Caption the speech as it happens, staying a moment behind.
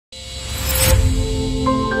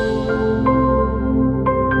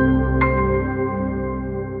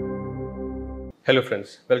Hello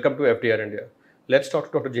friends, welcome to FDR India. Let's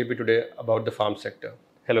talk to Dr. JP today about the farm sector.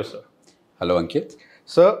 Hello sir. Hello Ankit.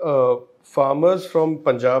 Sir, farmers from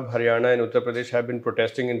Punjab, Haryana and Uttar Pradesh have been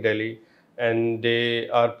protesting in Delhi and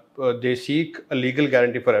they seek a legal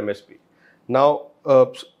guarantee for MSP. Now,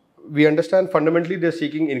 we understand fundamentally they're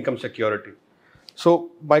seeking income security.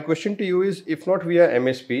 So my question to you is, if not via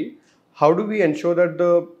MSP, how do we ensure that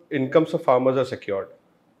the incomes of farmers are secured?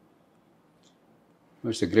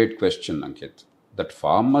 It's a great question, Ankit. That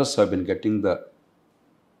farmers have been getting the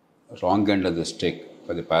wrong end of the stick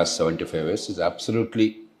for the past 75 years is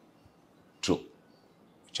absolutely true.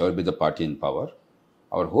 Whichever be the party in power,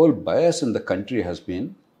 our whole bias in the country has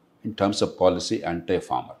been, in terms of policy,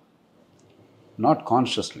 anti-farmer. Not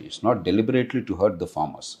consciously, it's not deliberately to hurt the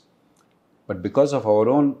farmers, but because of our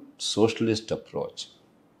own socialist approach,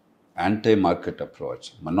 anti-market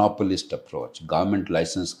approach, monopolist approach, government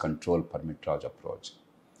license control permitrage approach.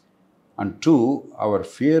 And two, our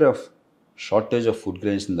fear of shortage of food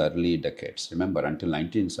grains in the early decades. Remember, until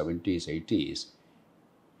 1970s, 80s,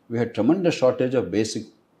 we had tremendous shortage of basic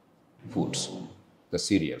foods, the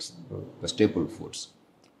cereals, the staple foods.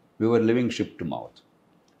 We were living ship to mouth.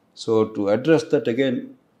 So to address that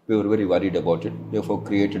again, we were very worried about it, therefore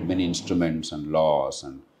created many instruments and laws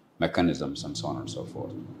and mechanisms and so on and so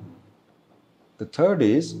forth. The third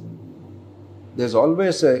is, there's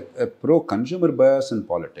always a pro-consumer bias in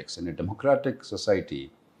politics. In a democratic society,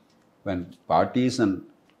 when parties and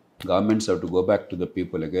governments have to go back to the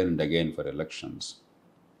people again and again for elections,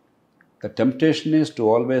 the temptation is to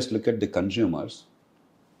always look at the consumers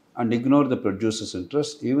and ignore the producers'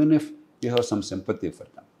 interests, even if you have some sympathy for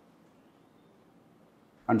them.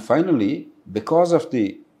 And finally, because of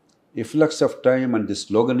the efflux of time and the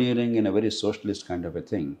sloganeering in a very socialist kind of a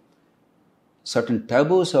thing, certain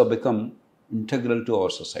taboos have become integral to our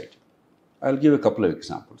society. I'll give a couple of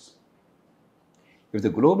examples. If the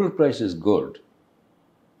global price is good,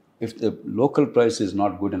 if the local price is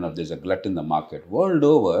not good enough, there's a glut in the market. World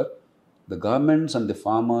over, the governments and the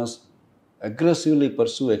farmers aggressively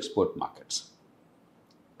pursue export markets.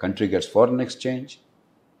 Country gets foreign exchange,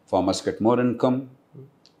 farmers get more income,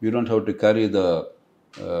 you don't have to carry the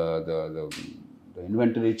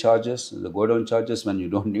inventory charges, the go-down charges when you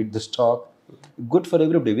don't need the stock. Good for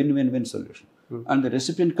everybody, win-win-win solution. And the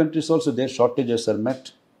recipient countries also, their shortages are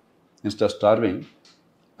met instead of starving,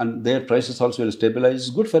 and their prices also will stabilize. It's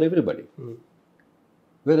good for everybody.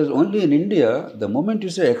 Whereas only in India, the moment you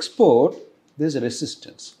say export, there's a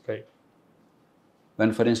resistance. Right.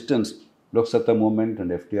 When, for instance, Lok Sabha movement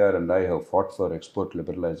and FDR and I have fought for export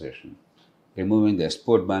liberalization, removing the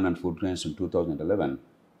export ban on food grains in 2011,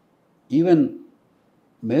 even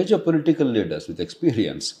major political leaders with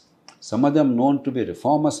experience, some of them known to be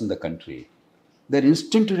reformers in the country, their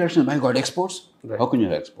instinct reaction, my God, exports? Right. How can you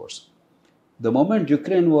have exports? The moment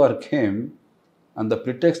Ukraine war came, and the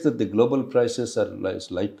pretext that the global prices are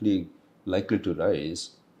likely to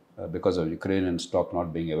rise because of Ukrainian stock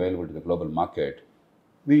not being available to the global market,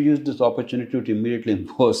 we used this opportunity to immediately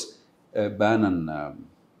impose a ban on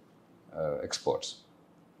exports.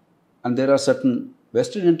 And there are certain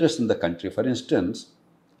vested interests in the country. For instance,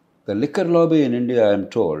 the liquor lobby in India, I am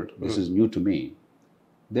told, this is new to me,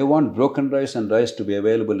 they want broken rice and rice to be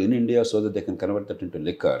available in India so that they can convert that into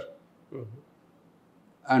liquor.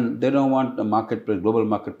 And they don't want the market price, global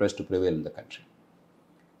market price to prevail in the country.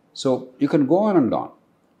 So you can go on and on.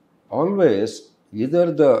 Always,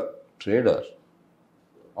 either the trader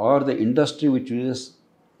or the industry which uses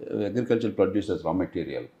agricultural produce as raw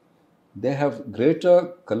material, they have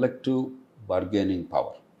greater collective bargaining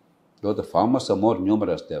power. Though the farmers are more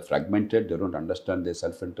numerous, they are fragmented, they don't understand their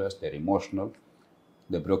self-interest, they're emotional,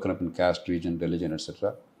 they're broken up in caste, region, religion,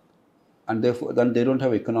 etc. And therefore, then they don't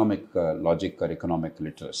have economic logic or economic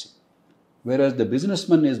literacy. Whereas the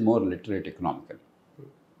businessman is more literate economically.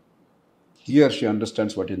 He or she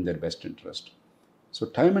understands what is in their best interest. So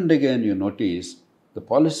time and again you notice the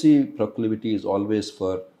policy proclivity is always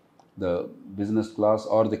for the business class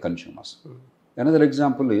or the consumers. Another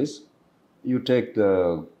example is, you take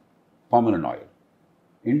the palm oil.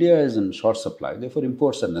 India is in short supply, therefore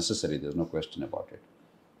imports are necessary, there's no question about it.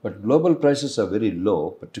 But global prices are very low,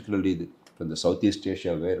 particularly from the Southeast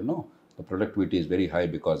Asia, where the productivity is very high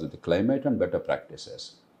because of the climate and better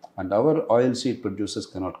practices. And our oilseed producers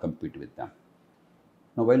cannot compete with them.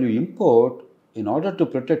 Now, while you import, in order to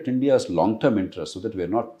protect India's long-term interests so that we are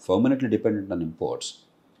not permanently dependent on imports,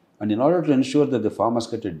 and in order to ensure that the farmers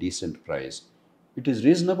get a decent price, it is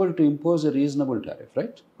reasonable to impose a reasonable tariff,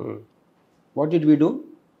 right? What did we do?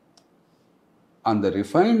 On the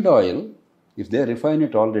refined oil, if they refine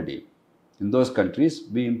it already, in those countries,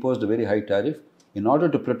 we imposed a very high tariff in order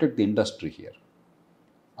to protect the industry here.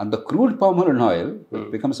 And the crude palm oil,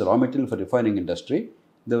 which becomes a raw material for refining industry,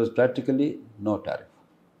 there was practically no tariff.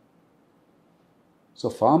 So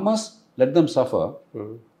farmers, let them suffer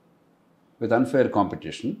with unfair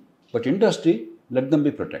competition, but industry, let them be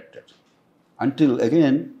protected. Until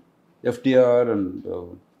again, FDR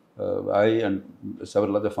and I and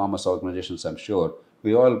several other farmers organizations, I'm sure,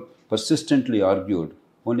 we all persistently argued.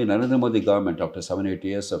 Only Narendra Modi government, after 7-8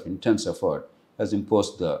 years of intense effort, has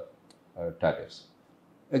imposed the tariffs.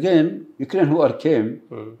 Again, Ukraine war came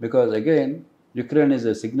because again, Ukraine is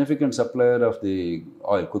a significant supplier of the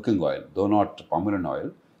oil, cooking oil, though not palm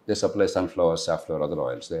oil. They supply sunflower, safflower, other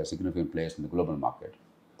oils. They are significant players in the global market.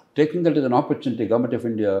 Taking that as an opportunity, Government of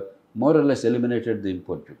India more or less eliminated the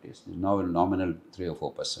import duties. It's now a nominal 3 or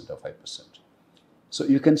 4% or 5%. So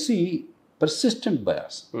you can see persistent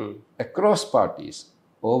bias across parties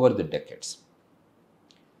over the decades.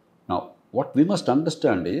 Now, what we must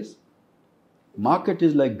understand is market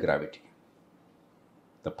is like gravity.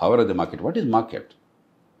 The power of the market. What is market?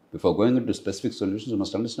 Before going into specific solutions, you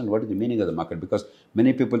must understand what is the meaning of the market, because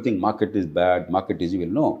many people think market is bad, market is evil.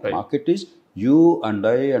 No, right. Market is you and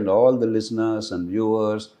I and all the listeners and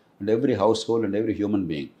viewers and every household and every human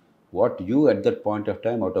being. What you at that point of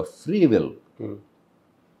time out of free will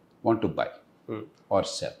want to buy or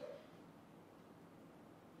sell.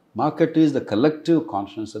 Market is the collective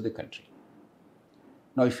conscience of the country.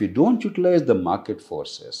 Now, if you don't utilize the market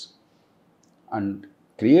forces and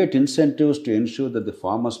create incentives to ensure that the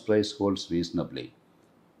farmer's price holds reasonably,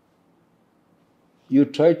 you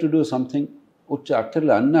try to do something which is utterly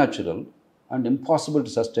unnatural and impossible to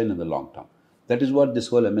sustain in the long term. That is what this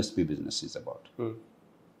whole MSP business is about.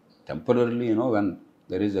 Temporarily, when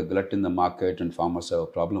there is a glut in the market and farmers have a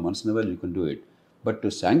problem, once in a while you can do it. But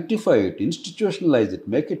to sanctify it, institutionalize it,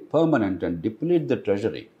 make it permanent and deplete the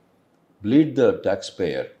treasury, bleed the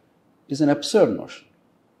taxpayer, is an absurd notion.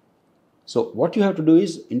 So what you have to do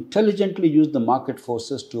is intelligently use the market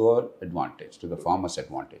forces to our advantage, to the farmer's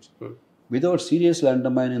advantage, without seriously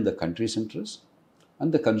undermining the country's interests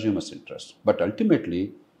and the consumer's interests. But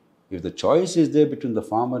ultimately, if the choice is there between the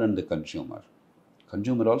farmer and the consumer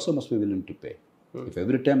also must be willing to pay. If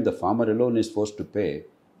every time the farmer alone is forced to pay,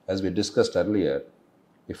 as we discussed earlier,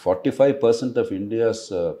 if 45% of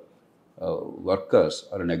India's workers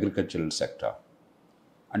are in agricultural sector,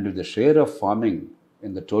 and if the share of farming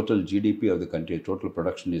in the total GDP of the country, total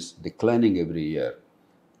production is declining every year,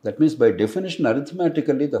 that means by definition,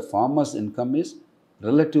 arithmetically, the farmer's income is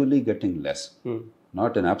relatively getting less.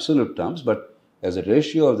 Not in absolute terms, but as a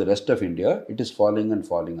ratio of the rest of India, it is falling and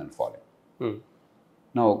falling and falling.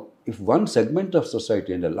 Now, if one segment of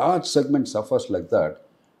society and a large segment suffers like that,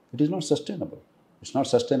 it is not sustainable. It's not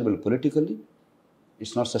sustainable politically,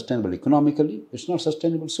 it's not sustainable economically, it's not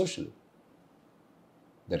sustainable socially.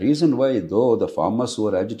 The reason why, though, the farmers who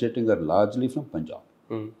are agitating are largely from Punjab,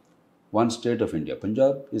 one state of India.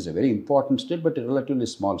 Punjab is a very important state, but a relatively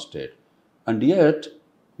small state. And yet,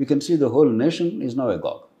 you can see the whole nation is now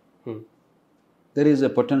agog. There is a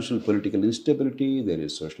potential political instability, there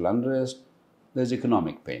is social unrest, there is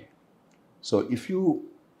economic pain. So if you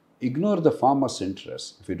ignore the farmer's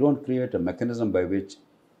interests, if you don't create a mechanism by which,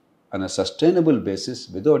 on a sustainable basis,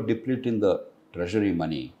 without depleting the treasury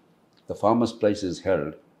money, the farmer's price is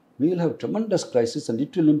held, we will have tremendous crisis and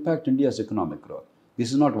it will impact India's economic growth.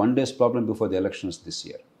 This is not one day's problem before the elections this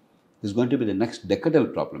year. This is going to be the next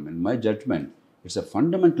decadal problem. In my judgment, it's a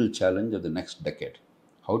fundamental challenge of the next decade,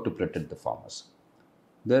 how to protect the farmers.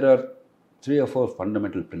 There are 3 or 4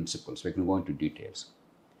 fundamental principles. We can go into details.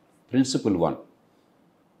 Principle 1,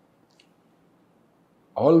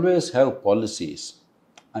 always have policies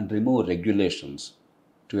and remove regulations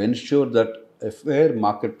to ensure that a fair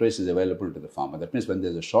market price is available to the farmer. That means when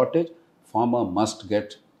there is a shortage, farmer must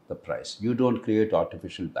get the price. You don't create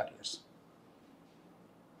artificial barriers.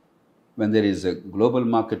 When there is a global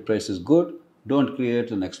market price is good, don't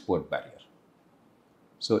create an export barrier.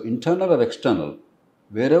 So internal or external,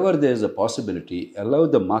 wherever there is a possibility, allow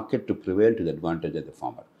the market to prevail to the advantage of the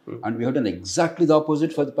farmer. And we have done exactly the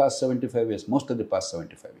opposite for the past 75 years, most of the past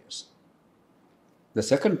 75 years. The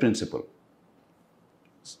second principle,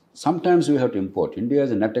 sometimes we have to import. India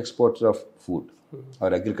is a net exporter of food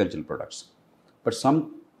or agricultural products. But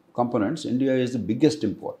some components, India is the biggest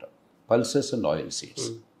importer, pulses and oil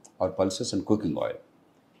seeds or pulses and cooking oil.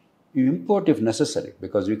 You import if necessary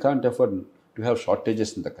because we can't afford to have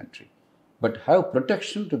shortages in the country. But have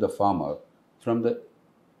protection to the farmer from the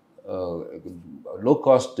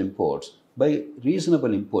low-cost imports by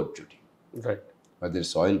reasonable import duty. Right. Whether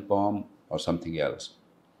it's oil palm or something else.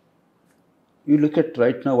 You look at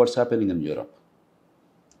right now what's happening in Europe.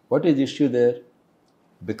 What is the issue there?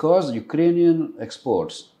 Because Ukrainian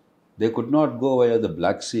exports, they could not go via the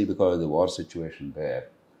Black Sea because of the war situation there.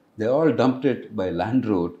 They all dumped it by land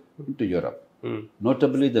route into Europe,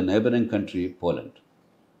 notably the neighboring country, Poland,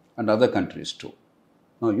 and other countries too.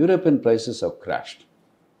 Now, European prices have crashed.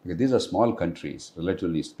 Because these are small countries,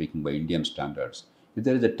 relatively speaking, by Indian standards. If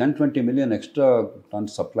there is a 10-20 million extra ton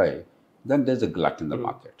supply, then there's a glut in the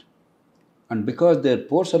market. And because their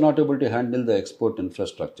ports are not able to handle the export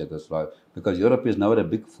infrastructure, that's why, because Europe is now a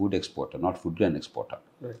big food exporter, not food grain exporter.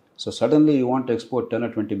 Right. So suddenly you want to export 10 or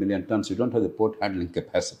 20 million tons, you don't have the port handling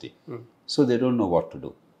capacity. So they don't know what to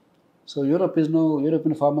do. So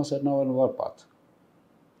European farmers are now on war path.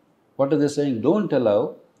 What are they saying? Don't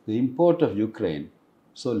allow the import of Ukraine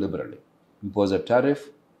so liberally. Impose a tariff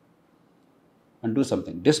and do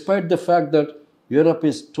something. Despite the fact that Europe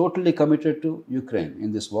is totally committed to Ukraine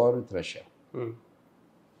in this war with Russia.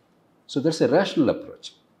 So that's a rational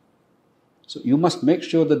approach. So you must make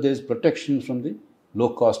sure that there is protection from the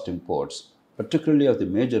low-cost imports, particularly of the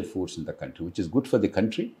major foods in the country, which is good for the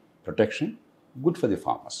country, protection, good for the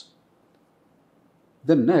farmers.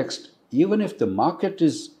 Then next, even if the market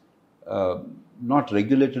is not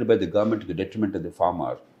regulated by the government to the detriment of the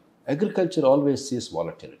farmer, agriculture always sees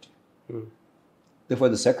volatility. Therefore,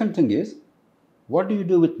 the second thing is, what do you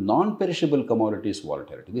do with non-perishable commodities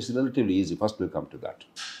volatility? This is relatively easy. First, we'll come to that.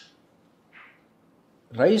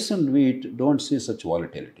 Rice and wheat don't see such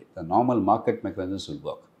volatility. The normal market mechanisms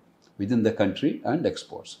will work within the country and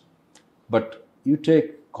exports. But you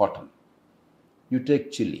take cotton, you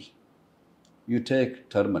take chili, you take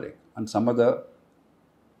turmeric, and some other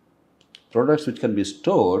products which can be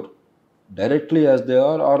stored directly as they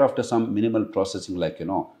are or after some minimal processing, like,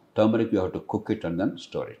 turmeric, you have to cook it and then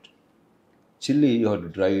store it. Chili, you have to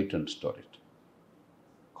dry it and store it.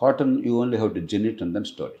 Cotton, you only have to gin it and then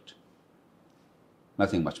store it.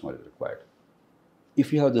 Nothing much more is required.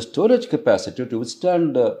 If you have the storage capacity to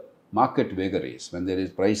withstand market vagaries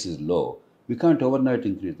when price is low, we can't overnight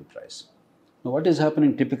increase the price. Now, what is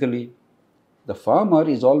happening typically? The farmer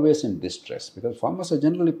is always in distress because farmers are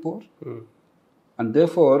generally poor. And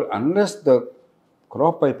therefore, unless the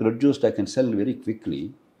crop I produced I can sell very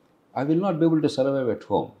quickly, I will not be able to survive at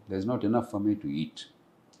home. There is not enough for me to eat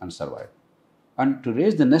and survive. And to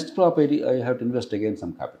raise the next crop, I have to invest again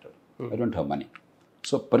some capital. I don't have money.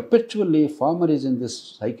 So perpetually, farmer is in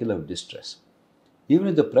this cycle of distress. Even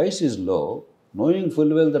if the price is low, knowing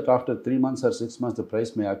full well that after 3 months or 6 months, the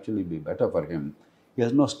price may actually be better for him, he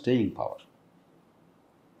has no staying power.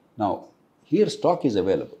 Now, here stock is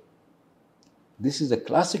available. This is a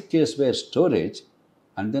classic case where storage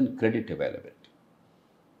and then credit availability.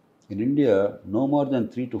 In India, no more than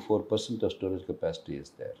 3 to 4% of storage capacity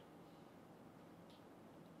is there.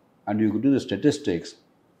 And you could do the statistics,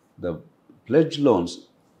 the pledge loans,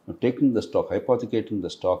 taking the stock, hypothecating the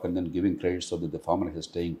stock and then giving credit so that the farmer has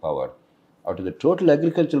staying power. Out of the total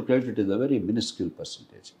agricultural credit, it is a very minuscule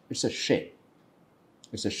percentage. It's a shame.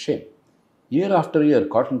 It's a shame. Year after year,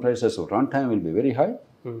 cotton prices of one time will be very high.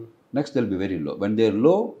 Next, they'll be very low. When they're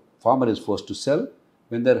low, farmer is forced to sell.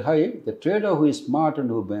 When they're high, the trader who is smart and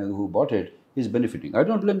who bought it is benefiting. I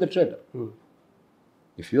don't blame the trader.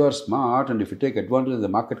 If you are smart and if you take advantage of the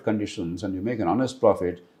market conditions and you make an honest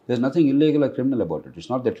profit, there's nothing illegal or criminal about it. It's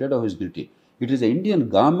not the trader who is guilty. It is the Indian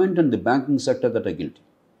government and the banking sector that are guilty.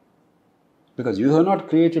 Because you have not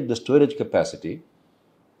created the storage capacity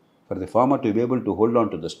for the farmer to be able to hold on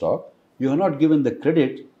to the stock. You have not given the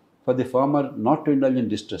credit for the farmer not to indulge in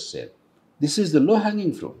distress sale. This is the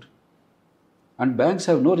low-hanging fruit. And banks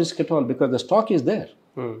have no risk at all because the stock is there.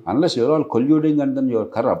 Unless you're all colluding and then you're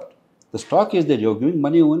corrupt, the stock is there. You're giving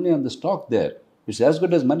money only on the stock there. It's as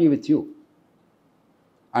good as money with you.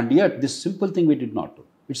 And yet, this simple thing we did not do.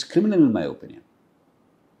 It's criminal in my opinion.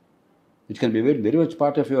 It can be very much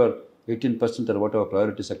part of your 18% or whatever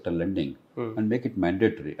priority sector lending and make it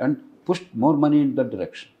mandatory and push more money in that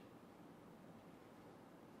direction.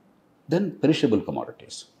 Then perishable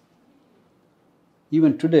commodities.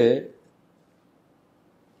 Even today,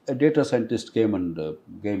 a data scientist came and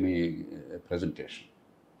gave me a presentation.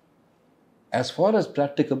 As far as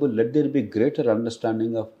practicable, let there be greater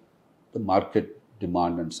understanding of the market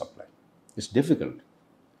demand and supply. It's difficult.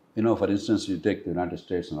 For instance, you take the United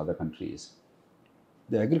States and other countries.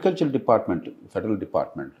 The agricultural department, federal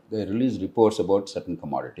department, they release reports about certain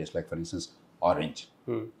commodities, like for instance, orange.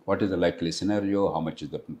 What is the likely scenario? How much is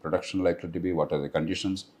the production likely to be? What are the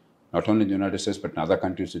conditions? Not only in the United States, but in other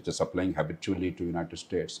countries which are supplying habitually to the United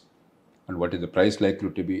States. And what is the price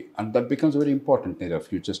likely to be? And that becomes very important. There are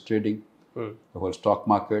futures trading, the whole stock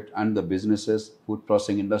market and the businesses, food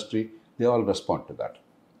processing industry, they all respond to that.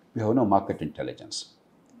 We have no market intelligence.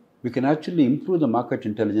 we can actually improve the market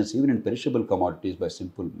intelligence even in perishable commodities by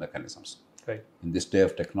simple mechanisms. Right. In this day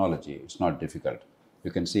of technology, it's not difficult.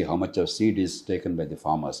 You can see how much of seed is taken by the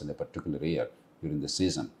farmers in a particular year during the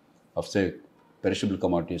season of, say, perishable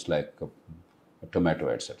commodities like tomato,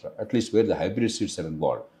 etc. At least where the hybrid seeds are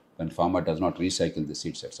involved, when farmer does not recycle the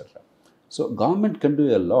seeds, etc. So government can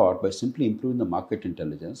do a lot by simply improving the market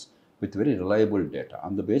intelligence with very reliable data,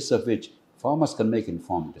 on the basis of which farmers can make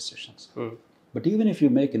informed decisions. But even if you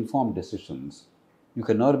make informed decisions, you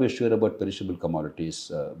can never be sure about perishable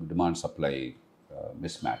commodities demand-supply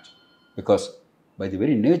mismatch, because by the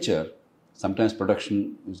very nature, sometimes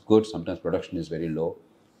production is good, sometimes production is very low.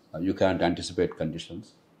 You can't anticipate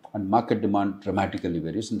conditions, and market demand dramatically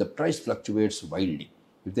varies, and the price fluctuates wildly.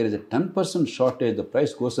 If there is a 10% shortage, the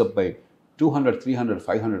price goes up by 200, 300,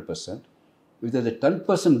 500%. If there's a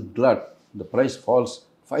 10% glut, the price falls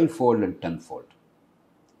fivefold and tenfold.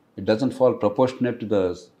 It doesn't fall proportionate to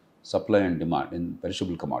the supply and demand in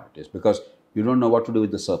perishable commodities, because you don't know what to do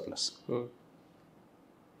with the surplus.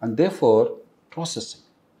 And therefore, processing.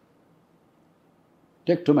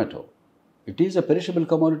 Take tomato. It is a perishable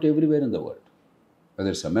commodity everywhere in the world.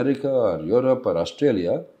 Whether it's America or Europe or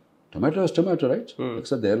Australia, tomato is tomato, right?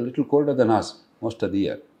 Except they're a little colder than us most of the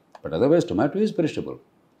year. But otherwise, tomato is perishable.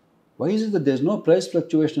 Why is it that there's no price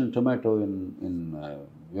fluctuation in tomato in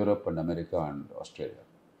Europe and America and Australia?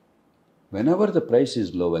 Whenever the price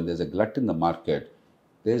is low and there's a glut in the market,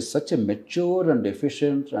 there is such a mature and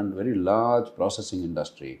efficient and very large processing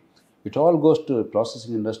industry. It all goes to a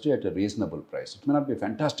processing industry at a reasonable price. It may not be a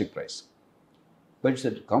fantastic price, but it's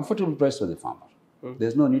a comfortable price for the farmer.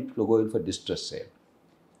 There's no need to go in for distress sale.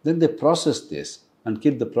 Then they process this and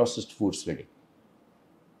keep the processed foods ready.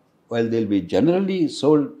 While they'll be generally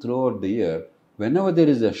sold throughout the year, whenever there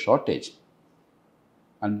is a shortage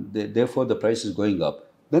and therefore the price is going up,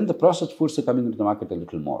 then the processed foods are coming into the market a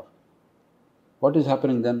little more. What is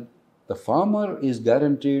happening then? The farmer is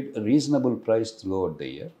guaranteed a reasonable price throughout the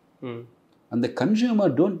year, and the consumer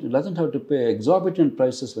doesn't have to pay exorbitant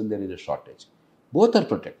prices when there is a shortage. Both are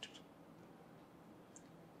protected.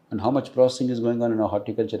 And how much processing is going on in our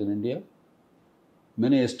horticulture in India?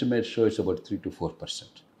 Many estimates show it's about 3 to 4%.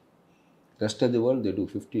 Rest of the world, they do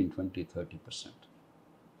 15, 20, 30%.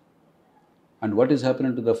 And what is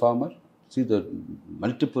happening to the farmer? See the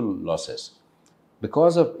multiple losses.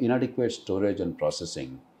 Because of inadequate storage and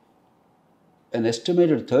processing, an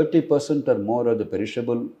estimated 30% or more of the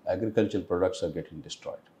perishable agricultural products are getting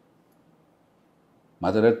destroyed.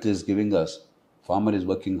 Mother Earth is giving us, farmer is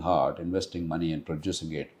working hard, investing money and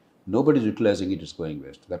producing it. Nobody is utilizing it, it's going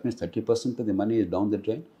waste. That means 30% of the money is down the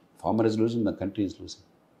drain. Farmer is losing, the country is losing.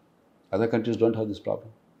 Other countries don't have this problem.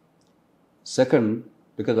 Second,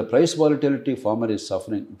 because the price volatility, farmer is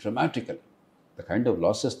suffering dramatically. The kind of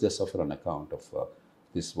losses they suffer on account of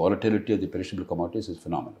this volatility of the perishable commodities is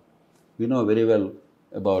phenomenal. We know very well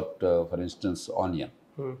about, for instance, onion.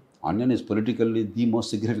 Onion is politically the most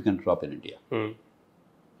significant crop in India.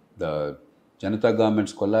 The Janata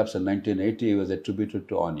government's collapse in 1980 was attributed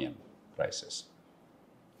to onion prices.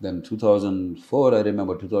 Then 2004, I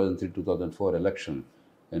remember 2003-2004 election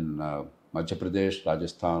in Madhya Pradesh,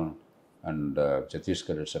 Rajasthan and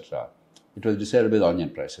Chhattisgarh, etc. It was decided by the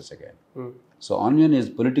onion prices again. So onion is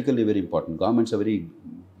politically very important. Governments are very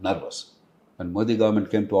nervous. When Modi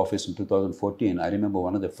government came to office in 2014, I remember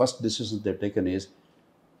one of the first decisions they've taken is,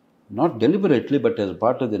 not deliberately, but as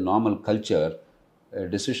part of the normal culture, a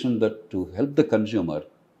decision that to help the consumer,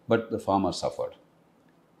 but the farmer suffered.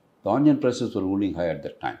 The onion prices were ruling high at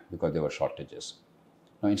that time because there were shortages.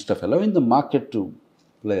 Now, instead of allowing the market to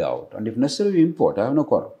play out, and if necessary, import, I have no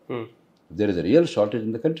quarrel. If there is a real shortage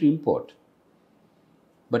in the country, import.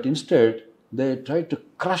 But instead, they try to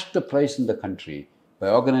crush the price in the country by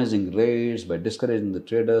organizing raids, by discouraging the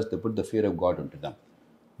traders. They put the fear of God into them.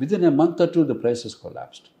 Within a month or two, the prices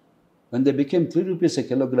collapsed. When they became 3 rupees a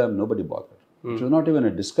kilogram, nobody bothered. It was not even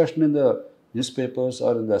a discussion in the newspapers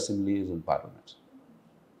or in the assemblies and parliaments.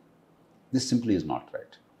 This simply is not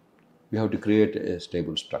right. We have to create a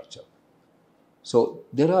stable structure. So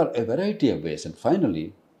there are a variety of ways. And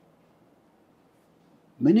finally,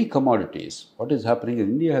 many commodities, what is happening is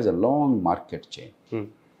India has a long market chain.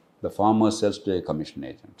 The farmer sells to a commission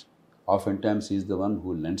agent. Oftentimes he is the one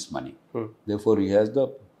who lends money. Therefore he has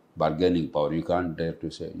the bargaining power. You can't dare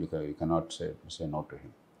to say, you cannot say no to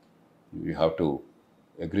him. You have to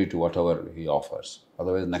agree to whatever he offers.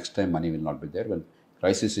 Otherwise, next time money will not be there. When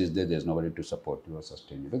crisis is there, there's nobody to support you or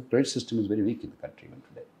sustain you. The credit system is very weak in the country even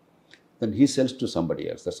today. Then he sells to somebody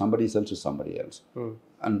else. The somebody sells to somebody else.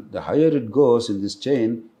 And the higher it goes in this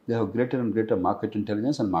chain, they have greater and greater market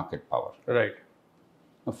intelligence and market power. Right.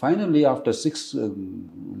 Now, finally, after six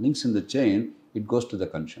links in the chain, it goes to the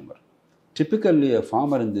consumer. Typically, a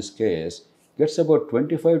farmer in this case gets about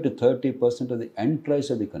 25 to 30% of the end price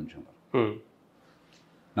of the consumer.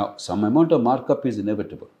 Now, some amount of markup is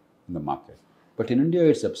inevitable in the market, but in India,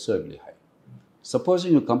 it's absurdly high.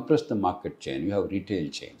 Supposing you compress the market chain, you have retail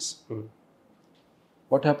chains.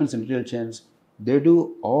 What happens in retail chains? They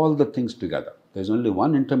do all the things together. There's only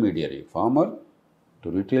one intermediary, farmer to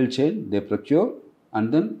retail chain, they procure,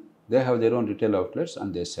 and then they have their own retail outlets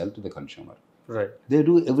and they sell to the consumer. Right. They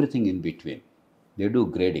do everything in between. They do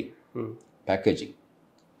grading, packaging,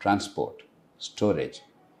 transport, storage,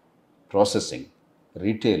 processing,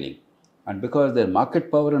 retailing, and because their market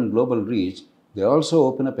power and global reach, they also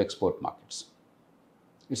open up export markets.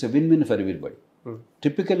 It's a win-win for everybody.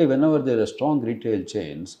 Typically, whenever there are strong retail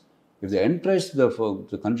chains, if the end price for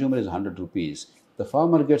the consumer is 100 rupees, the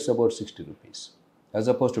farmer gets about 60 rupees, as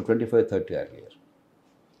opposed to 25, 30 earlier.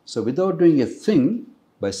 So without doing a thing,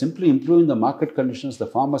 by simply improving the market conditions, the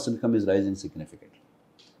farmer's income is rising significantly.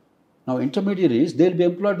 Now, intermediaries, they'll be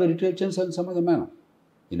employed by retail chains in some other manner.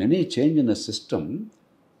 In any change in a system,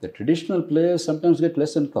 the traditional players sometimes get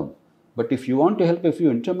less income. But if you want to help a few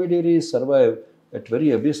intermediaries survive at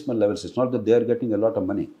very abysmal levels, it's not that they are getting a lot of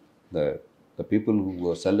money. The people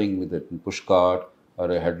who are selling with a push cart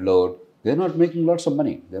or a head load, they're not making lots of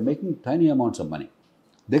money. They're making tiny amounts of money.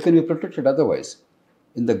 They can be protected otherwise.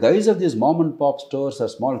 In the guise of these mom and pop stores or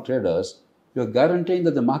small traders, you're guaranteeing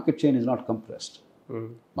that the market chain is not compressed.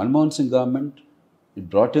 Manmohan Singh government, it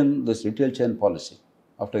brought in this retail chain policy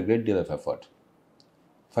after a great deal of effort.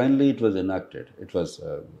 Finally, it was enacted. It was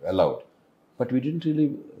allowed. But we didn't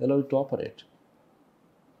really allow it to operate.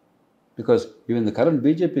 Because even the current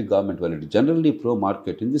BJP government, while it is generally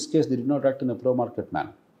pro-market, in this case, they did not act in a pro-market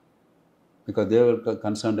manner. Because they were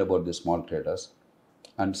concerned about the small traders.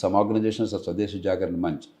 And some organizations of Swadeshi Jagran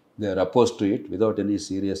Manch, they are opposed to it without any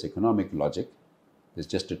serious economic logic. It's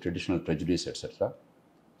just a traditional prejudice, etc.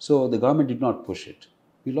 So the government did not push it.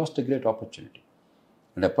 We lost a great opportunity.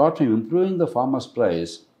 And apart from improving the farmer's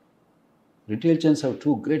price, retail chains have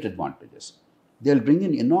two great advantages. They'll bring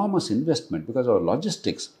in enormous investment because our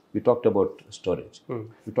logistics, we talked about storage,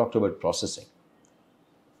 we talked about processing.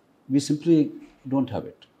 We simply don't have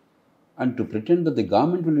it. And to pretend that the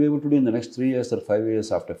government will be able to do in the next 3 years or 5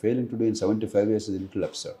 years after failing to do in 75 years is a little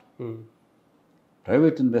absurd.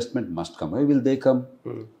 Private investment must come. Why will they come?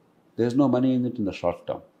 There's no money in it in the short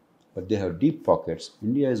term. But they have deep pockets.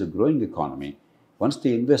 India is a growing economy. Once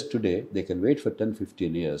they invest today, they can wait for 10,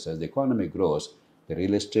 15 years. As the economy grows, the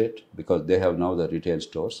real estate, because they have now the retail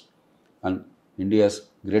stores, and India's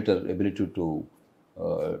greater ability to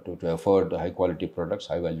afford high quality products,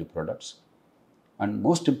 high value products. And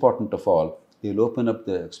most important of all, they will open up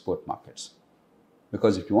the export markets.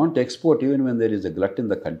 Because if you want to export, even when there is a glut in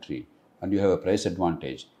the country and you have a price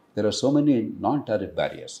advantage, there are so many non-tariff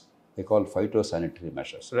barriers. They call phytosanitary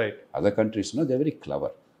measures. Right. Other countries, they're very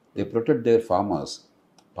clever. They protect their farmers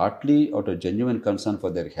partly out of genuine concern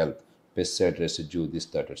for their health, pesticide residue, this,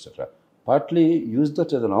 that, etc. Partly use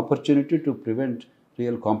that as an opportunity to prevent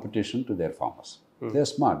real competition to their farmers. They are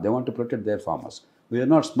smart. They want to protect their farmers. We are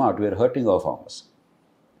not smart. We are hurting our farmers.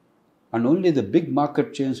 And only the big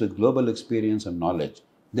market chains with global experience and knowledge,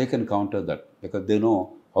 they can counter that because they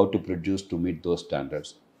know how to produce to meet those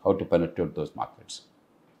standards, how to penetrate those markets.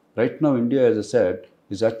 Right now, India, as I said,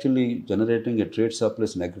 is actually generating a trade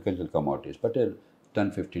surplus in agricultural commodities, but a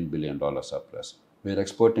 $10-15 billion surplus. We are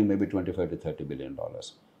exporting maybe $25 to $30 billion.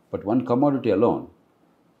 But one commodity alone,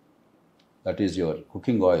 that is your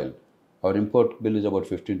cooking oil, our import bill is about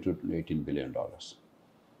 $15 to $18 billion.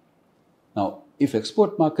 Now, if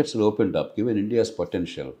export markets are opened up, given India's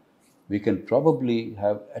potential, we can probably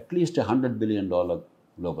have at least $100 billion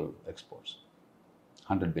global exports.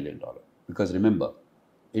 $100 billion. Because remember,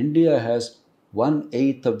 India has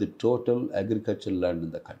 1/8 of the total agricultural land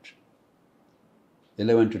in the country.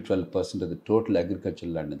 11 to 12% of the total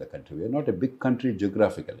agricultural land in the country. We are not a big country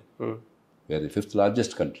geographically. We are the 5th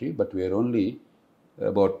largest country, but we are only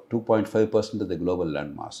about 2.5% of the global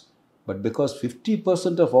land mass. But because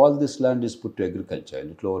 50% of all this land is put to agriculture, a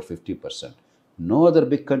little over 50%, no other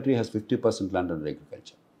big country has 50% land under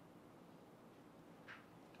agriculture.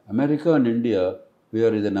 America and India, we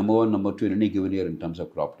are either number 1, number 2 in any given year in terms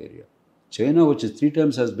of cropped area. China, which is 3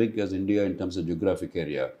 times as big as India in terms of geographic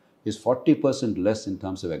area, is 40% less in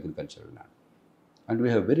terms of agricultural land. And we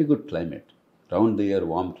have very good climate, round the year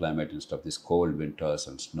warm climate instead of these cold winters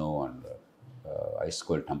and snow and ice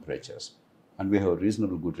cold temperatures. And we have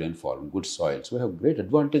reasonable good rainfall and good soils. We have great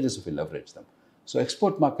advantages if we leverage them. So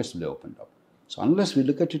export markets will be opened up. So unless we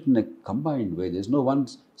look at it in a combined way, there's no one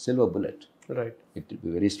silver bullet. Right. It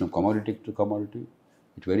varies from commodity to commodity.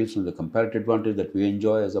 It varies from the comparative advantage that we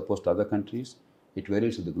enjoy as opposed to other countries. It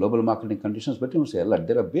varies with the global marketing conditions. But you say a lot.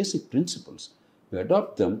 There are basic principles. You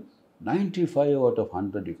adopt them, 95 out of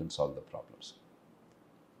 100 you can solve the problems.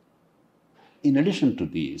 In addition to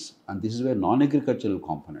these, and this is where non-agricultural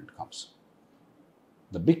component comes,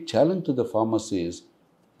 the big challenge to the farmers is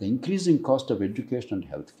the increasing cost of education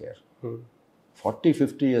and healthcare. 40,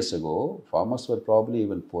 50 years ago, farmers were probably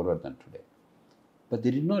even poorer than today. But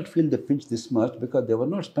they did not feel the pinch this much because they were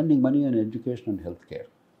not spending money on education and healthcare.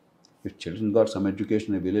 If children got some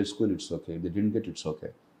education in a village school, it's okay. If they didn't get it, it's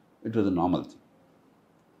okay. It was a normal thing.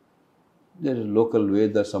 There is a local way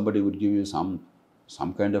that somebody would give you some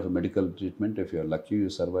kind of a medical treatment. If you're lucky, you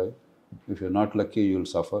survive. If you're not lucky, you'll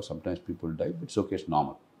suffer. Sometimes people die, but it's okay, it's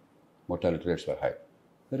normal. Mortality rates were high.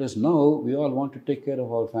 Whereas now, we all want to take care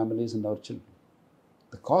of our families and our children.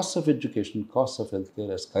 The costs of education, costs of healthcare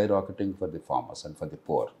are skyrocketing for the farmers and for the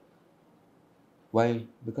poor. Why?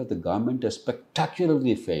 Because the government has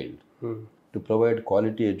spectacularly failed to provide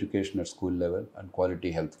quality education at school level and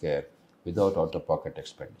quality healthcare without out-of-pocket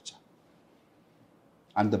expenditure.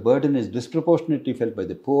 And the burden is disproportionately felt by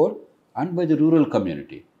the poor and by the rural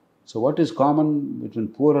community. So what is common between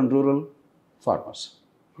poor and rural? Farmers.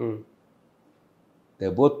 They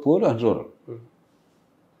are both poor and rural.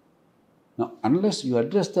 Now, unless you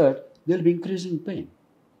address that, there will be increasing pain.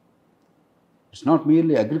 It's not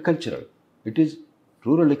merely agricultural. It is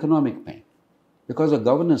rural economic pain because of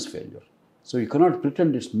governance failure. So you cannot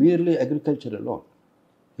pretend it's merely agriculture alone.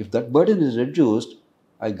 If that burden is reduced,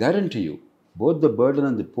 I guarantee you, both the burden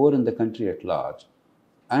on the poor in the country at large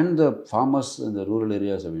and the farmers in the rural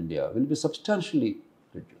areas of India will be substantially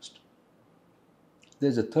reduced. There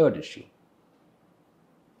is a third issue.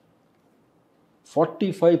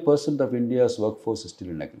 45% of India's workforce is still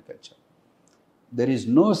in agriculture. There is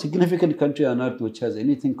no significant country on earth which has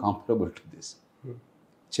anything comparable to this.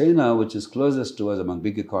 China, which is closest to us among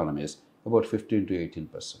big economies, about 15 to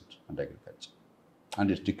 18% on agriculture.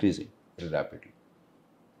 And it's decreasing very rapidly.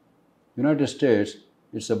 United States,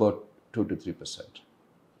 it's about 2 to 3%.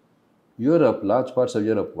 Europe, large parts of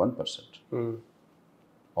Europe, 1%.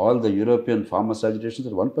 All the European farmers' agitations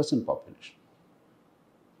are 1% population,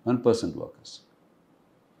 1% workers.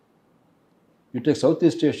 You take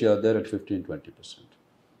Southeast Asia, they're at 15, 20%.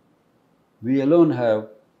 We alone have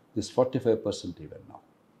this 45% even now.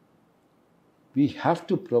 We have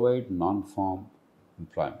to provide non-farm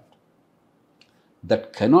employment.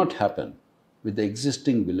 That cannot happen with the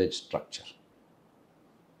existing village structure.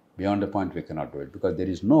 Beyond a point, we cannot do it because there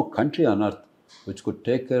is no country on earth which could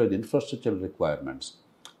take care of the infrastructural requirements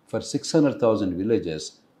for 600,000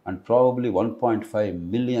 villages and probably 1.5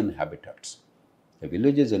 million habitats. A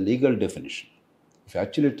village is a legal definition. If you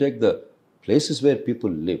actually take the places where people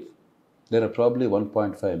live, there are probably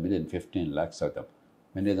 1.5 million, 15 lakhs of them.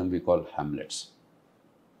 Many of them we call hamlets.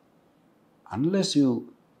 Unless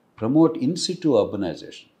you promote in situ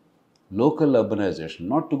urbanization, local urbanization,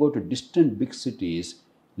 not to go to distant big cities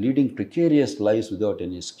leading precarious lives without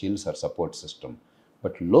any skills or support system,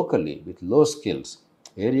 but locally with low skills,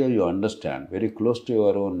 area you understand, very close to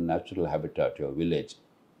your own natural habitat, your village,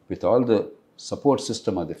 with all the support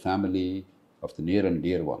system of the family, of the near and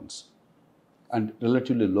dear ones, and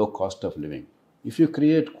relatively low cost of living. If you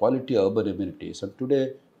create quality urban amenities, and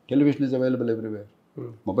today television is available everywhere,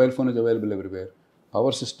 mobile phone is available everywhere,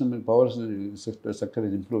 power sector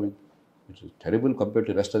is improving. It is terrible compared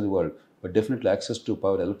to the rest of the world, but definitely access to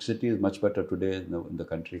power, electricity is much better today in the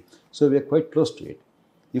country. So we are quite close to it.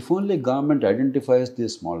 If only government identifies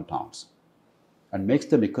these small towns and makes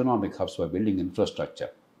them economic hubs by building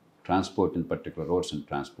infrastructure, transport in particular, roads and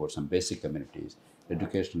transport, some basic amenities,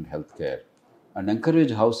 education and healthcare, and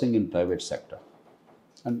encourage housing in private sector.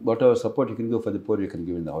 And whatever support you can give for the poor, you can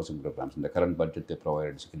give in the housing programs. In the current budget, they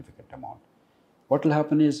provided a significant amount. What will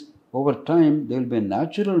happen is, over time, there will be a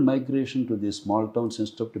natural migration to these small towns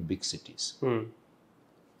instead of to big cities.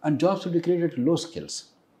 And jobs will be created at low skills,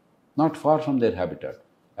 not far from their habitat.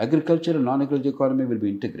 Agriculture and non-agriculture economy will be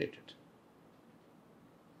integrated.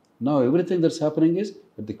 Now, everything that's happening is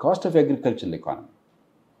at the cost of agricultural economy,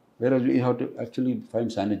 whereas you have to actually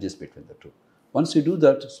find synergies between the two. Once you do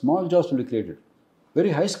that, small jobs will be created.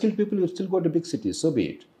 Very high-skilled people will still go to big cities, so be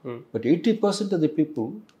it. But 80% of the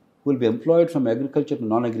people who will be employed from agriculture to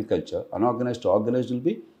non-agriculture, unorganized to organized, will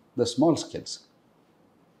be the small skills.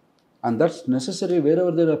 And that's necessary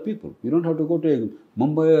wherever there are people. You don't have to go to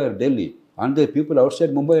Mumbai or Delhi. Aren't there people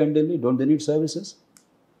outside Mumbai and Delhi? Don't they need services?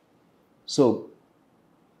 So,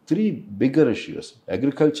 three bigger issues: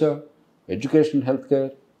 agriculture, education,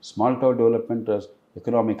 healthcare, small town development as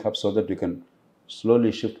economic hubs so that you can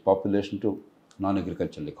slowly shift population to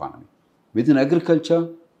non-agricultural economy. Within agriculture,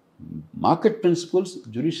 market principles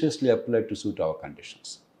judiciously applied to suit our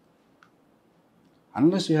conditions.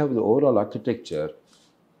 Unless you have the overall architecture,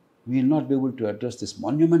 we will not be able to address this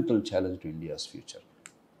monumental challenge to India's future.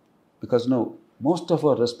 Because now, most of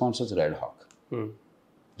our responses are ad hoc.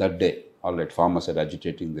 That day, all right, farmers are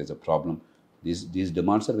agitating, there's a problem. These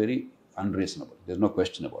demands are very unreasonable. There's no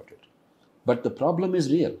question about it. But the problem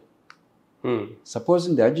is real.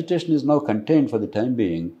 Supposing the agitation is now contained for the time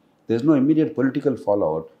being, there's no immediate political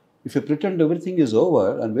fallout. If you pretend everything is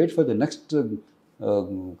over and wait for the next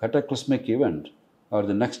cataclysmic event or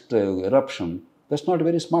the next eruption, that's not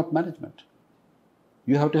very smart management.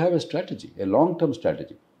 You have to have a strategy, a long-term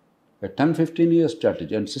strategy, a 10-15 year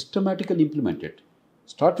strategy, and systematically implement it.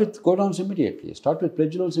 Start with go-downs immediately, start with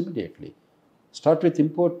pledge loans immediately, start with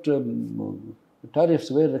import tariffs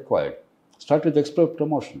where required, start with export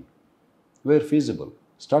promotion where feasible,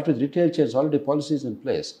 start with retail chains, already policies in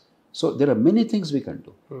place. So there are many things we can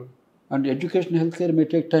do. And education, healthcare may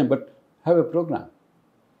take time, but have a program.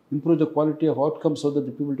 Improve the quality of outcomes so that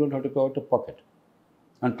the people don't have to pay out of pocket.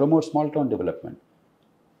 And promote small town development.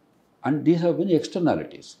 And these have many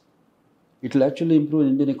externalities. It will actually improve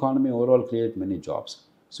Indian economy, overall create many jobs.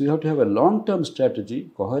 So you have to have a long-term strategy,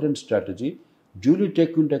 coherent strategy, duly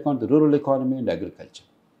take into account the rural economy and agriculture.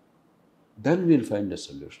 Then we'll find a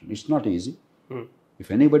solution. It's not easy. If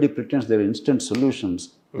anybody pretends there are instant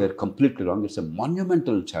solutions, they're completely wrong. It's a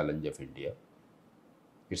monumental challenge of India.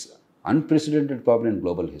 It's an unprecedented problem in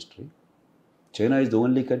global history. China is the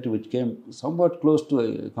only country which came somewhat close to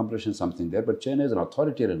accomplishing something there, but China is an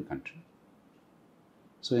authoritarian country.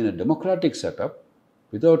 So in a democratic setup,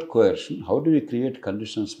 without coercion, how do we create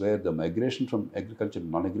conditions where the migration from agriculture to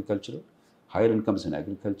non-agricultural, higher incomes in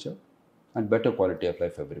agriculture, and better quality of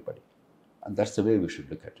life for everybody? And that's the way we should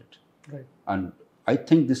look at it. Right. And I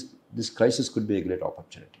think this crisis could be a great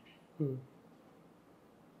opportunity. I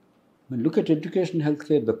mean, look at education,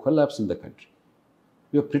 healthcare, the collapse in the country.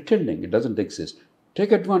 We are pretending it doesn't exist.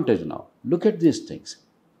 Take advantage now. Look at these things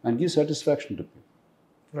and give satisfaction to people.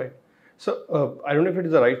 Right. So, I don't know if it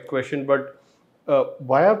is the right question, but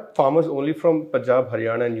why are farmers only from Punjab,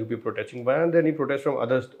 Haryana and UP protesting? Why aren't there any protests from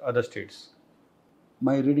other states?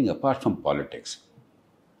 My reading, apart from politics,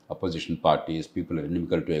 opposition parties, people are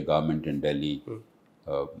inimical to a government in Delhi,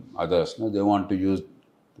 others, they want to use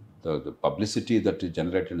the publicity that is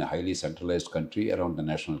generated in a highly centralized country around the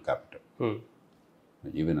national capital.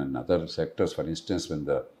 Even in other sectors, for instance, when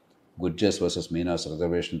the Gurjars versus Meenas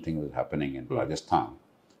reservation thing was happening in Rajasthan,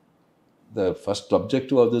 the first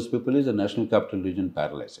objective of those people is the national capital region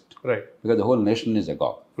paralyze it. Right. Because the whole nation is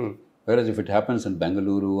agog. Whereas if it happens in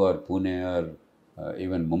Bengaluru or Pune or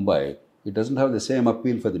even Mumbai, it doesn't have the same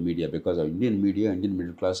appeal for the media because our Indian media, Indian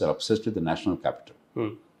middle class are obsessed with the national capital.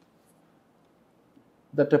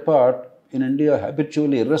 That apart, in India,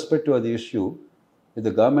 habitually, irrespective of the issue, if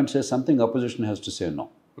the government says something, opposition has to say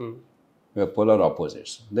no. We are polar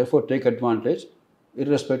opposites. Therefore, take advantage,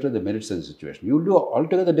 irrespective of the merits of the situation. You do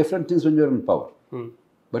altogether different things when you are in power.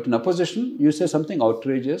 But in opposition, you say something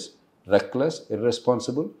outrageous, reckless,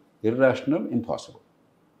 irresponsible, irrational, impossible.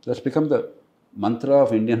 That's become the mantra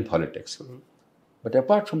of Indian politics. But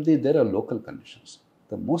apart from these, there are local conditions.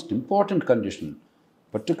 The most important condition,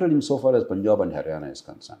 particularly insofar as Punjab and Haryana is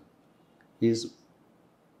concerned, is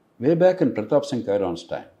way back in Pratap Singh Kairon's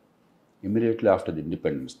time, immediately after the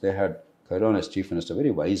independence, they had Kairon as chief minister, a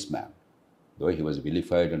very wise man, though he was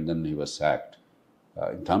vilified and then he was sacked.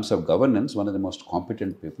 In terms of governance, one of the most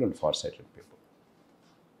competent people and far-sighted people.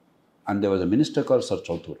 And there was a minister called Sir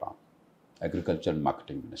Chautu Ram, agriculture and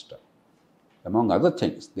marketing minister. Among other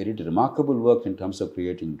things, they did remarkable work in terms of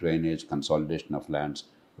creating drainage, consolidation of lands,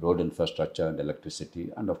 road infrastructure and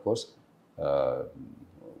electricity, and of course,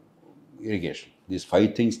 irrigation. These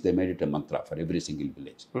 5 things, they made it a mantra for every single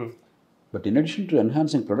village. But in addition to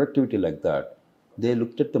enhancing productivity like that, they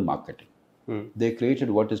looked at the marketing. They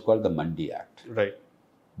created what is called the Mandi Act. Right.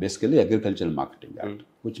 Basically, Agricultural Marketing Act,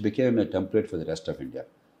 which became a template for the rest of India.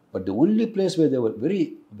 But the only place where they were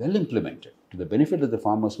very well implemented to the benefit of the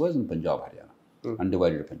farmers was in Punjab, Haryana,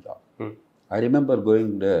 undivided Punjab. I remember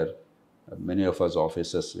going there, many of us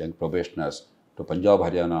officers, young probationers, to Punjab,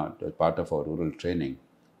 Haryana as part of our rural training.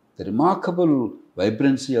 The remarkable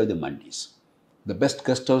vibrancy of the mandis. The best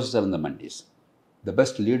guest houses are in the mandis. The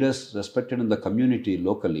best leaders respected in the community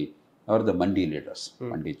locally are the mandi leaders,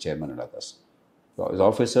 mandi chairman and others. So as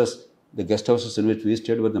officers, the guest houses in which we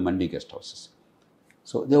stayed were the mandi guest houses.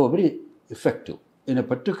 So they were very effective in a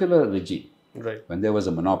particular regime. Right. When there was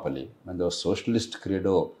a monopoly, when there was socialist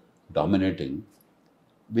credo dominating,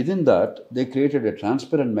 within that they created a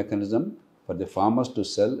transparent mechanism for the farmers to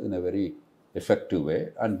sell in a very effective way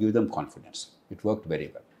and give them confidence. It worked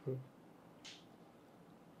very well.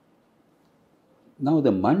 Now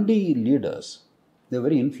the mandi leaders, they're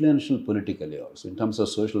very influential politically also. In terms of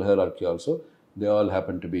social hierarchy also, they all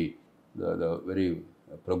happen to be the very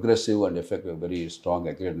progressive and effective, very strong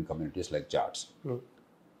agrarian communities like Jats.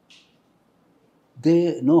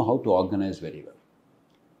 They know how to organize very well.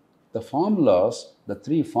 The farm laws, the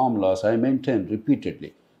 3 farm laws, I maintain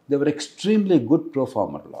repeatedly, they were extremely good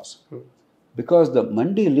pro-farmer laws. Because the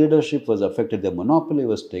mandi leadership was affected, the monopoly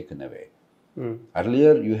was taken away.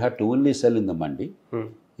 Earlier, you had to only sell in the mandi.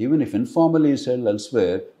 Even if informally you sell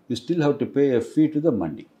elsewhere, you still have to pay a fee to the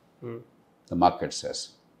mandi, the market says.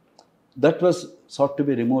 That was sought to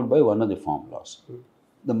be removed by one of the farm laws.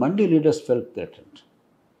 The mandi leaders felt threatened.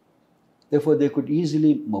 Therefore, they could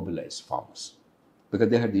easily mobilize farmers because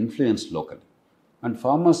they had influence locally. And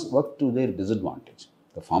farmers worked to their disadvantage.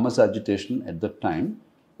 The farmers' agitation at that time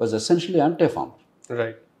was essentially anti-farmer.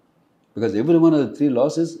 Right. Because every one of the 3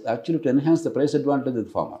 laws is actually to enhance the price advantage of the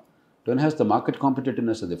farmer, to enhance the market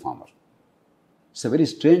competitiveness of the farmer. It's a very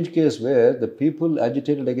strange case where the people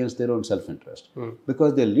agitated against their own self-interest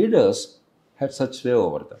because their leaders had such sway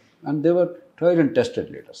over them. And they were tried and tested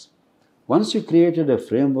leaders. Once you created a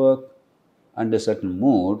framework and a certain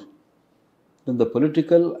mood, then the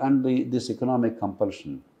political and this economic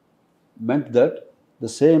compulsion meant that the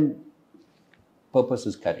same purpose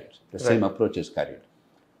is carried, the same approach is carried.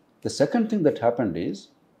 The second thing that happened is,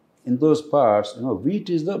 in those parts, wheat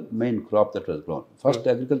is the main crop that was grown. First,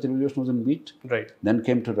 the agricultural revolution was in wheat, then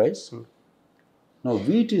came to rice. Now,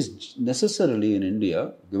 wheat is necessarily in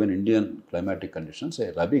India, given Indian climatic conditions,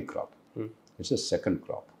 a rabi crop. It's a second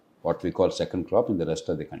crop, what we call second crop in the rest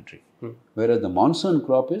of the country. Whereas the monsoon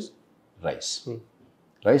crop is rice.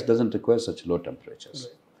 Rice doesn't require such low temperatures.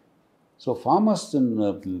 So farmers in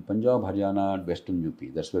Punjab, Haryana and Western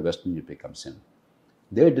UP, that's where Western UP comes in,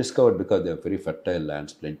 they discovered, because they have very fertile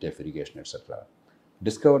lands, plenty of irrigation, etc.,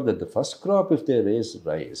 discovered that the first crop, if they raise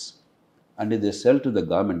rice and if they sell to the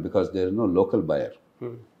government, because there is no local buyer,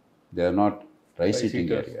 they are not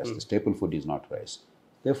rice-eating areas, the staple food is not rice.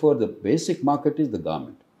 Therefore, the basic market is the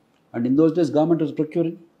government. And in those days, government was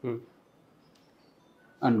procuring.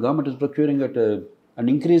 And government is procuring at a... And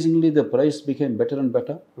increasingly, the price became better and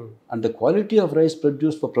better. And the quality of rice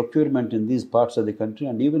produced for procurement in these parts of the country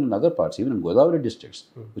and even in other parts, even in Godavari districts,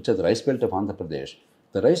 which are the rice belt of Andhra Pradesh,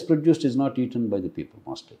 the rice produced is not eaten by the people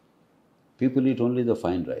mostly. People eat only the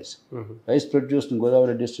fine rice. Rice produced in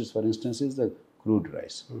Godavari districts, for instance, is the crude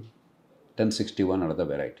rice. 1061 and other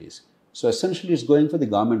varieties. So essentially, it's going for the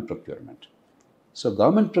government procurement. So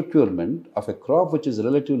government procurement of a crop which is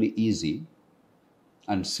relatively easy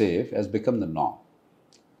and safe has become the norm.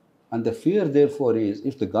 And the fear, therefore, is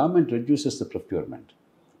if the government reduces the procurement,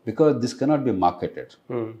 because this cannot be marketed,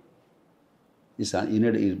 most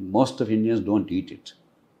of Indians don't eat it.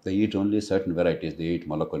 They eat only certain varieties. They eat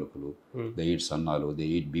Malakalukulu, they eat Sannalu, they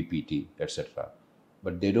eat BPT, etc.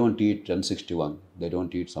 But they don't eat 1061, they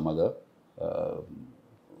don't eat some other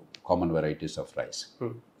common varieties of rice.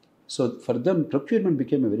 So for them, procurement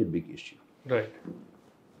became a very big issue.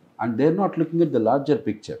 And they're not looking at the larger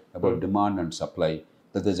picture about demand and supply,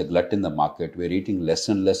 that there's a glut in the market. We're eating less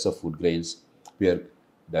and less of food grains. We are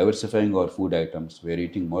diversifying our food items. We're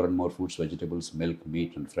eating more and more fruits, vegetables, milk,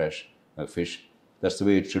 meat, and fresh fish. That's the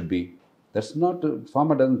way it should be. That's not,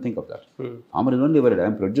 farmer doesn't think of that. Farmer is only worried,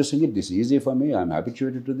 I'm producing it, this is easy for me, I'm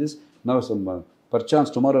habituated to this. Now, perchance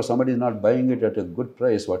tomorrow somebody is not buying it at a good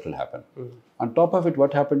price, what will happen? On top of it,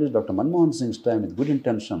 what happened is Dr. Manmohan Singh's time, with good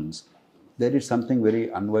intentions, they did something very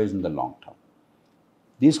unwise in the long term.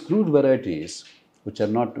 These crude varieties, which are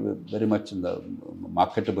not very much in the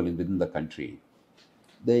marketable within the country,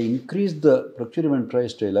 they increased the procurement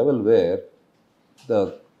price to a level where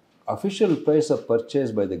the official price of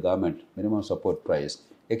purchase by the government, minimum support price,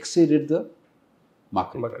 exceeded the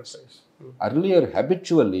market price. Earlier,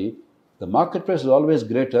 habitually, the market price was always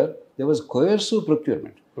greater. There was coercive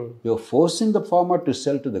procurement. You were forcing the farmer to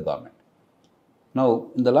sell to the government.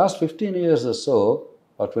 Now, in the last 15 years or so,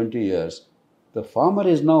 or 20 years, the farmer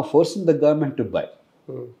is now forcing the government to buy.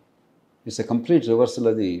 It's a complete reversal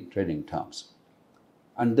of the trading terms.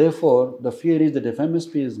 And therefore, the fear is that if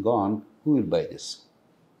MSP is gone, who will buy this?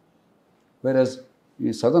 Whereas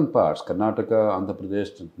in southern parts, Karnataka, Andhra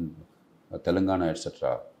Pradesh, Telangana,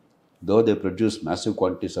 etc., though they produce massive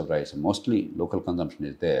quantities of rice, mostly local consumption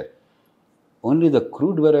is there, only the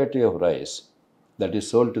crude variety of rice that is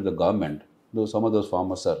sold to the government, though some of those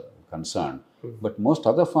farmers are concerned, but most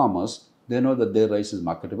other farmers, they know that their rice is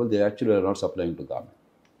marketable, they actually are not supplying to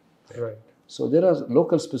government. So there are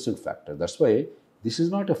local specific factors. That's why This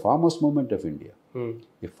is not a farmers' movement of India.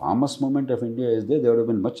 If farmers' movement of India is there, there would have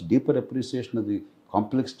been much deeper appreciation of the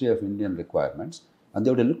complexity of Indian requirements, and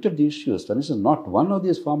they would have looked at the issues. For instance, not one of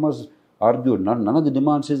these farmers argued, none of the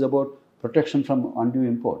demands is about protection from undue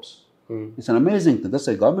imports. It's an amazing thing. That's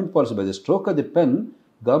a government policy. By the stroke of the pen,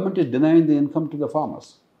 government is denying the income to the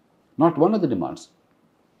farmers. Not one of the demands.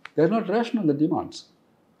 They are not rational, the demands.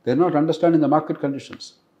 They are not understanding the market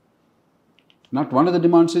conditions. Not one of the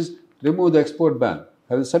demands is remove the export ban.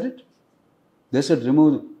 Have you said it? They said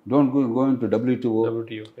remove, don't go into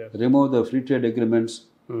WTO, yeah. remove the free trade agreements,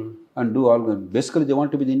 and do all. Basically, they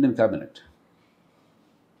want to be the Indian cabinet.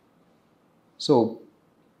 So,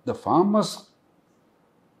 the farmers'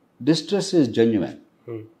 distress is genuine,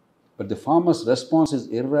 but the farmers' response is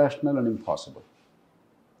irrational and impossible.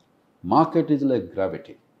 Market is like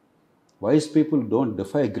gravity. Wise people don't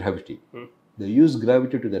defy gravity. They use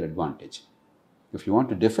gravity to their advantage. If you want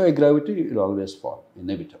to defy gravity, it will always fall,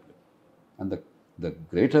 inevitably. And the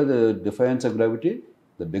greater the defiance of gravity,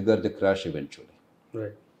 the bigger the crash eventually.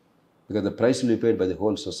 Right. Because the price will be paid by the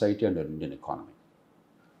whole society and the Indian economy.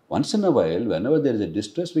 Once in a while, whenever there is a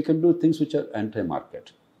distress, we can do things which are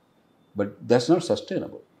anti-market. But that's not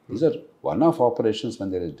sustainable. These are one-off operations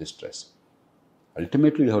when there is distress.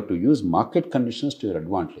 Ultimately, you have to use market conditions to your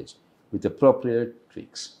advantage with appropriate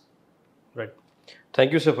tweaks. Right.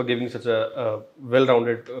 Thank you, sir, for giving such a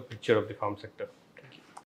well-rounded picture of the farm sector.